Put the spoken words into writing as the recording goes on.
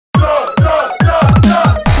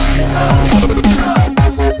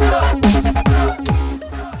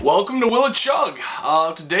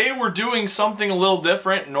Willitchug. Today we're doing something a little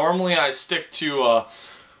different. Normally I stick to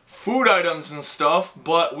food items and stuff,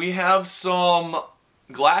 but we have some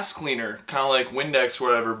glass cleaner, kind of like Windex or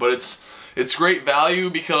whatever, but it's great value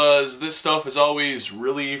because this stuff is always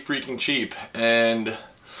really freaking cheap, and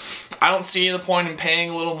I don't see the point in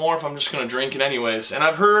paying a little more if I'm just going to drink it anyways. And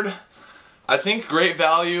I think great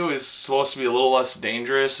value is supposed to be a little less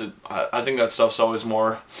dangerous. I think that stuff's always a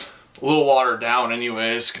little watered down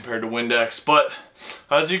anyways compared to Windex, but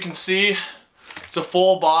as you can see, it's a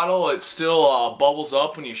full bottle. It still bubbles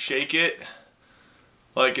up when you shake it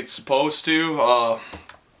like it's supposed to.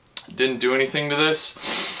 Didn't do anything to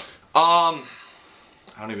this. I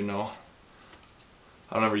don't even know.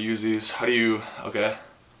 I don't ever use these. How do you, okay.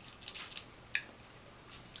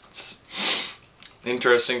 It's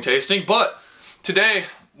interesting tasting, but today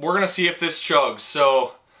we're gonna see if this chugs.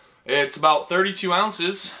 So it's about 32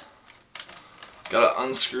 ounces. Gotta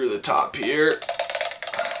unscrew the top here.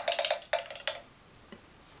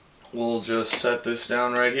 We'll just set this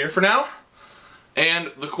down right here for now.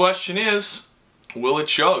 And the question is, will it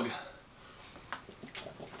chug?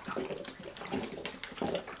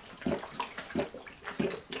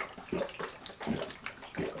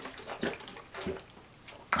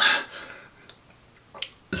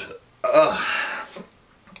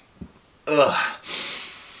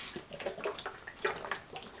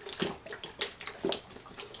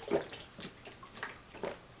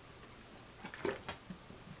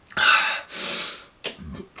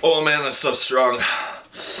 Oh man, that's so strong.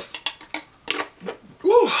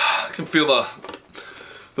 Woo, I can feel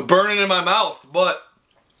the burning in my mouth. But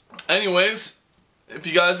anyways, if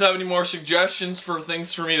you guys have any more suggestions for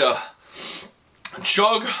things for me to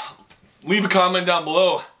chug, leave a comment down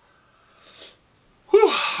below.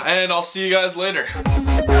 Whew, and I'll see you guys later.